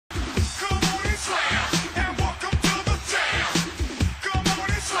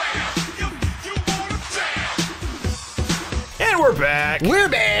we're back. We're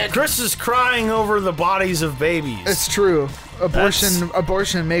back. Chris is crying over the bodies of babies. It's true.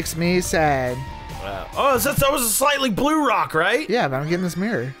 Abortion makes me sad. Oh, that was a slightly blue rock, right? Yeah, but I'm getting this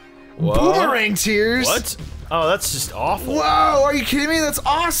mirror. Whoa. Boomerang tears. What? Oh, that's just awful. Whoa, are you kidding me? That's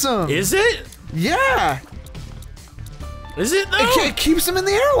awesome. Is it? Yeah. Is it though? It keeps them in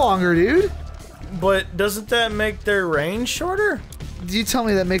the air longer, dude. But doesn't that make their range shorter? You tell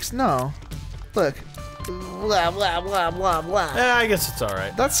me that makes no. Look. Blah blah blah blah blah. Yeah, I guess it's all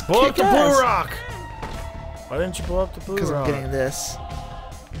right. That's blow up the kick-ass. blue rock. Why didn't you blow up the blue rock? Because I'm getting this.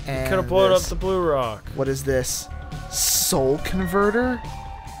 And could have blown up the blue rock. What is this? Soul converter?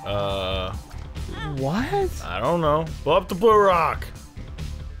 What? I don't know. Blow up the blue rock.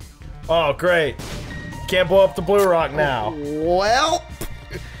 Oh, great. Can't blow up the blue rock now. Well,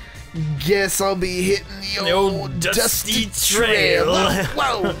 guess I'll be hitting the old dusty trail.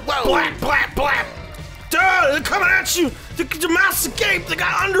 Whoa, whoa. Blap, blap, blap. Duh, they're coming at you. The mouse escaped. They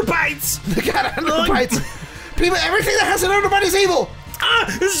got underbites. They got underbites. People, everything that has an underbite is evil. Ah,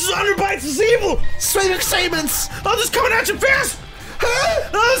 this is underbites is evil. Straight statements. Oh, this coming at you fast.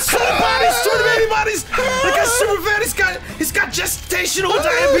 Oh, super bodies, sort of baby bodies. That guy's super fat. He's got gestational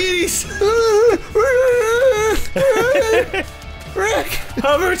diabetes. Rick.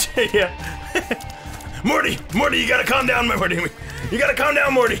 Yeah. Morty, you gotta calm down, Morty. You gotta calm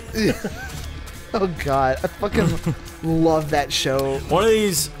down, Morty. Oh God, I fucking love that show. One of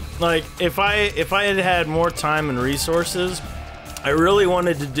these, like, if I had more time and resources, I really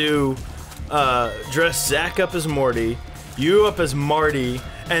wanted to do dress Zach up as Morty, you up as Marty,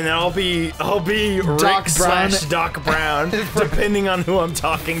 and then I'll be Rick / Doc Brown, depending on who I'm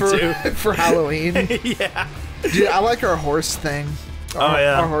talking to for Halloween. Yeah. Dude, I like our horse thing.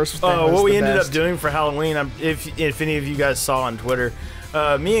 Our horse thing was what we the ended best. up doing for Halloween, if any of you guys saw on Twitter,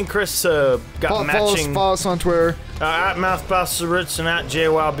 me and Chris got matching. Follow us on Twitter. At MouthPastaRitz and at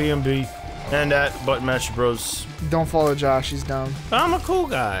JWowBNB and at Button Match Bros. Don't follow Josh. He's dumb. I'm a cool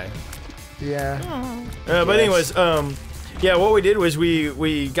guy. Yeah. But anyways, yeah, what we did was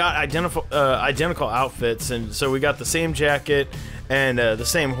we got identical outfits, and so we got the same jacket and the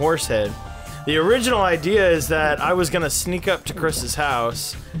same horse head. The original idea is that I was gonna sneak up to Chris's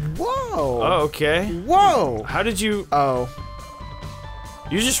house. Whoa. Oh, okay. Whoa. How did you? Oh.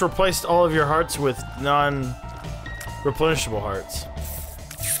 You just replaced all of your hearts with non-replenishable hearts.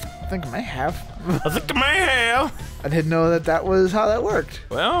 I think I may have. I think I may have. I didn't know that was how that worked.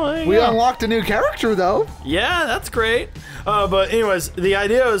 Well, there you we go. unlocked a new character, though. Yeah, that's great. But anyways, the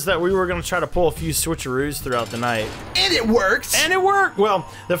idea is that we were going to try to pull a few switcheroos throughout the night. And it worked. And it worked. Well,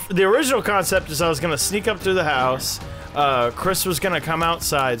 the original concept is I was going to sneak up to the house. Chris was going to come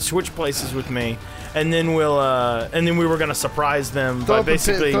outside, switch places with me, and then we were going to surprise them by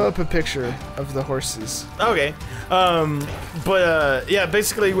basically throw up a picture of the horses. Okay. Yeah,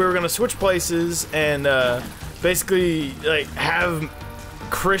 basically we were going to switch places and basically like have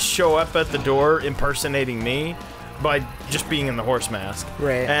Chris show up at the door impersonating me by just being in the horse mask,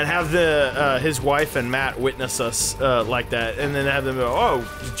 right? And have his wife and Matt witness us like that, and then have them go, "Oh,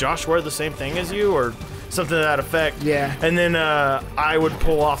 did Josh wear the same thing as you?" or something to that effect. Yeah. And then I would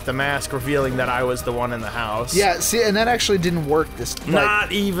pull off the mask, revealing that I was the one in the house. Yeah. See, and that actually didn't work this.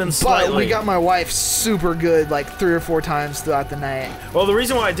 Not even slightly. But we got my wife super good, like 3 or 4 times throughout the night. Well, the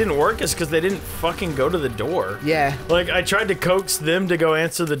reason why it didn't work is because they didn't fucking go to the door. Yeah. Like I tried to coax them to go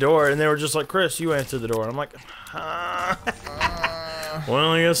answer the door, and they were just like, "Chris, you answer the door." And I'm like,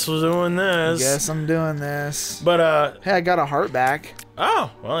 well, I guess we're doing this. Guess I'm doing this. But hey, I got a heart back.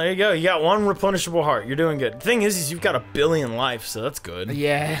 Oh, well, there you go. You got 1 replenishable heart. You're doing good. The thing is you've got 1 billion life, so that's good.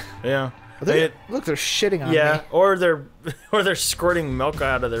 Yeah. Yeah. Look, they're shitting on me. Yeah, or they're squirting milk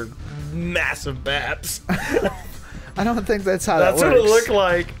out of their massive bats. I don't think that's how that works. That's what it looked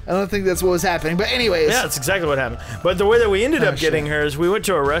like. I don't think that's what was happening. But anyways. Yeah, that's exactly what happened. But the way that we ended up getting her is we went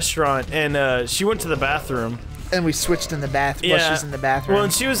to a restaurant, and she went to the bathroom. And we switched in the bathroom. While she's in the bathroom. Well,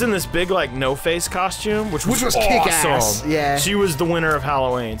 and she was in this big, like, no-face costume, which was awesome. kick-ass. Yeah. She was the winner of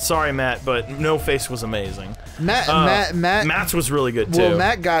Halloween. Sorry, Matt, but no-face was amazing. Matt's was really good, too. Well,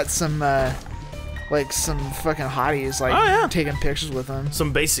 Matt got some, like, some fucking hotties, like, taking pictures with him.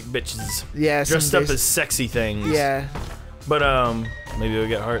 Some basic bitches. Yeah, dressed up as sexy things. Yeah. But, maybe we'll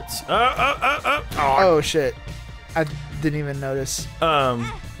get hearts. Oh, shit. I didn't even notice.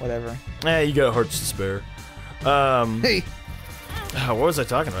 Whatever. You got hearts to spare. Hey. What was I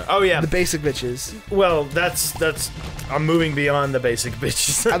talking about? Oh, yeah. The basic bitches. Well, I'm moving beyond the basic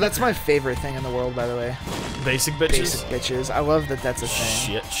bitches. That's my favorite thing in the world, by the way. Basic bitches? Basic bitches. I love that that's a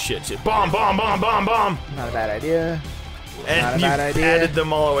thing. Shit. Bomb. Not a bad idea. And Not a bad idea. Added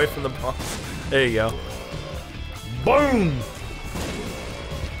them all away from the bomb. There you go. Boom!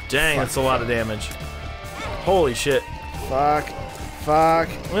 Dang, that's a lot of damage. Holy shit. Fuck. Fuck.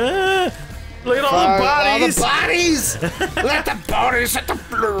 Look at all the bodies! All the bodies! Let the bodies hit the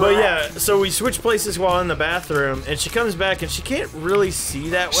floor! But yeah, so we switch places while in the bathroom, and she comes back, and she can't really see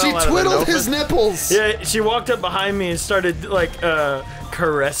that well. She twiddled his nipples! Yeah, she walked up behind me and started, like,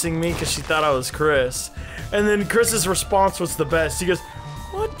 caressing me because she thought I was Chris. And then Chris's response was the best. He goes,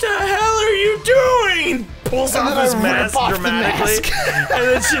 "What the hell are you doing?" Pulls off his mask dramatically. And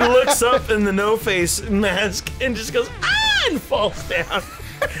then she looks up in the no-face mask and just goes, "Ah!" and falls down.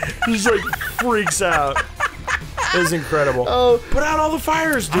 Just like freaks out. It was incredible. Oh, put out all the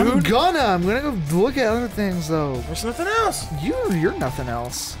fires, dude. I'm gonna go look at other things though. There's nothing else. You're nothing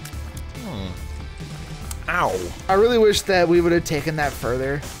else. Ow. I really wish that we would have taken that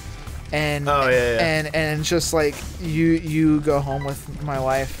further, and and just like you go home with my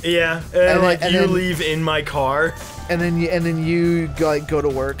wife. Yeah, and like you leave in my car, and then you go to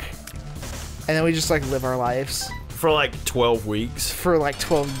work, and then we just like live our lives. For like 12 weeks. For like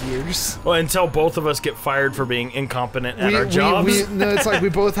 12 years. Well, until both of us get fired for being incompetent at our jobs. No, it's like we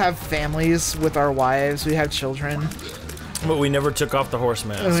both have families with our wives. We have children. But we never took off the horse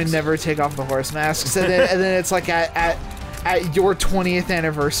masks. And we never take off the horse masks. And then it's like at your 20th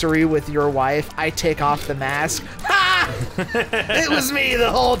anniversary with your wife, I take off the mask. Ha! It was me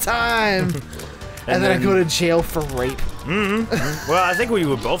the whole time. And then I go to jail for rape. Mm-hmm. Well, I think we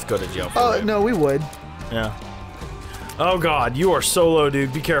would both go to jail for rape. No, we would. Yeah. Oh god, you are so low,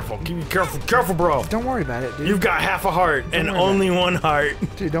 dude. Be careful. Be careful, bro. Don't worry about it, dude. You've got half a heart and only one heart.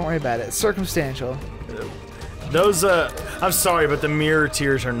 Dude, don't worry about it. Circumstantial. Those, I'm sorry, but the mirror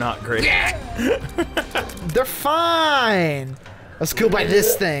tears are not great. They're fine. Let's go by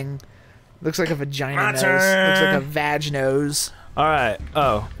this thing. Looks like a vagina nose. Looks like a vag nose. Alright.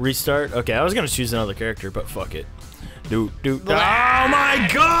 Oh, restart? Okay, I was gonna choose another character, but fuck it. Oh my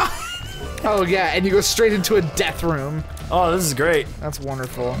god! Oh yeah, and you go straight into a death room. Oh, this is great. That's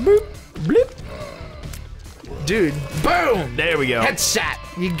wonderful. Boop, blip. Dude, boom! There we go. Headshot.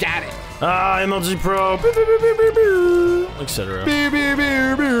 You got it. MLG Pro, etc.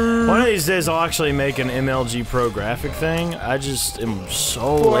 One of these days, I'll actually make an MLG Pro graphic thing. I just am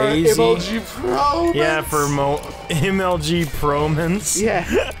so lazy. MLG Pro. Yeah, for MLG Promans. Yeah.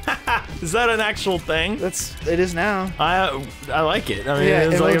 Is that an actual thing? It is now. I like it. I mean, yeah,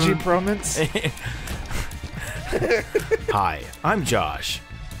 it's MLG like Promans. Hi, I'm Josh.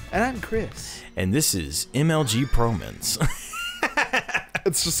 And I'm Chris. And this is MLG Promans.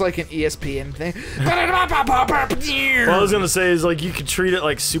 It's just like an ESPN thing. What I was gonna say is like you could treat it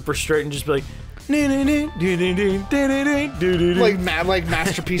like super straight and just be like, like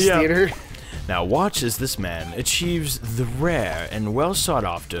Masterpiece Theater. Now watch as this man achieves the rare and well sought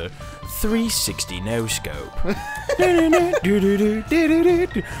after 360 no scope. And then it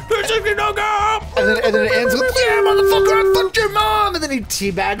ends with, "Yeah, motherfucker, I fucked your mom!" And then he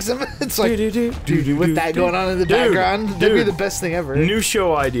teabags him. It's like, dude, with that going on in the background, that'd be the best thing ever. New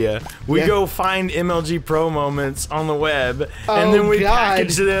show idea. We go find MLG Pro moments on the web, and then we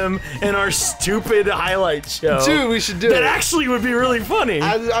package them in our stupid highlight show. Dude, we should do it. That actually would be really funny.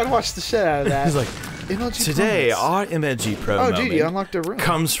 I'd watch the shit out of that. He's like, MLG today, Promans. our MLG Pro moment dude, you unlocked a room.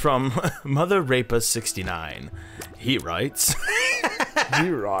 Comes from Mother Raper 69. He writes.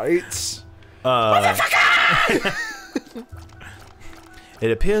 Motherfucker! It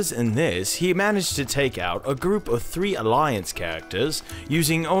appears in this, he managed to take out a group of 3 Alliance characters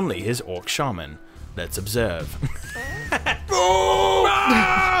using only his Orc Shaman. Let's observe.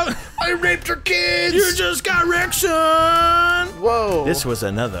 I raped her kids! You just got wrecked, son! Whoa. This was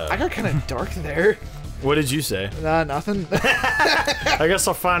another. I got kind of dark there. What did you say? Nothing. I guess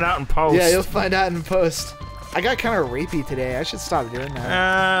I'll find out in post. Yeah, you'll find out in post. I got kind of rapey today. I should stop doing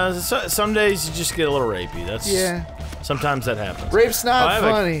that. Some days you just get a little rapey. That's sometimes that happens. Rape's not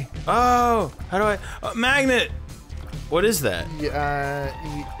funny. How do I? Magnet. What is that?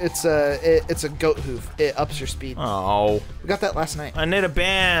 It's a goat hoof. It ups your speed. Oh. We got that last night. I need a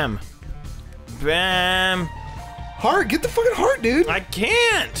bam. Bam. Heart, get the fucking heart, dude. I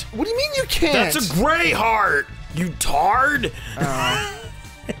can't. What do you mean you can't? That's a gray heart. You tard.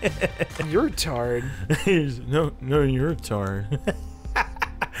 You're a tard. No, you're a tard.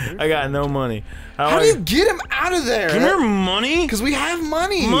 I got no money. How do you get him out of there? Give me money. Because we have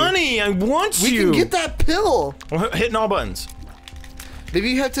money. Money, I want you. We can get that pill. I'm hitting all buttons.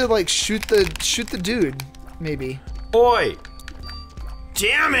 Maybe you have to like shoot the dude. Maybe. Oi.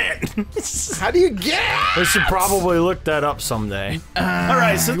 Damn it! How do you get out? I should probably look that up someday.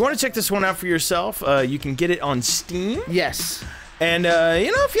 Alright, so if you want to check this one out for yourself, you can get it on Steam. Yes. And,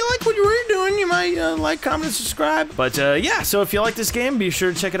 you know, if you like what we're doing, you might like, comment, and subscribe. But, yeah, so if you like this game, be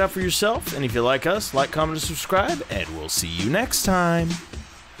sure to check it out for yourself. And if you like us, like, comment, and subscribe. And we'll see you next time.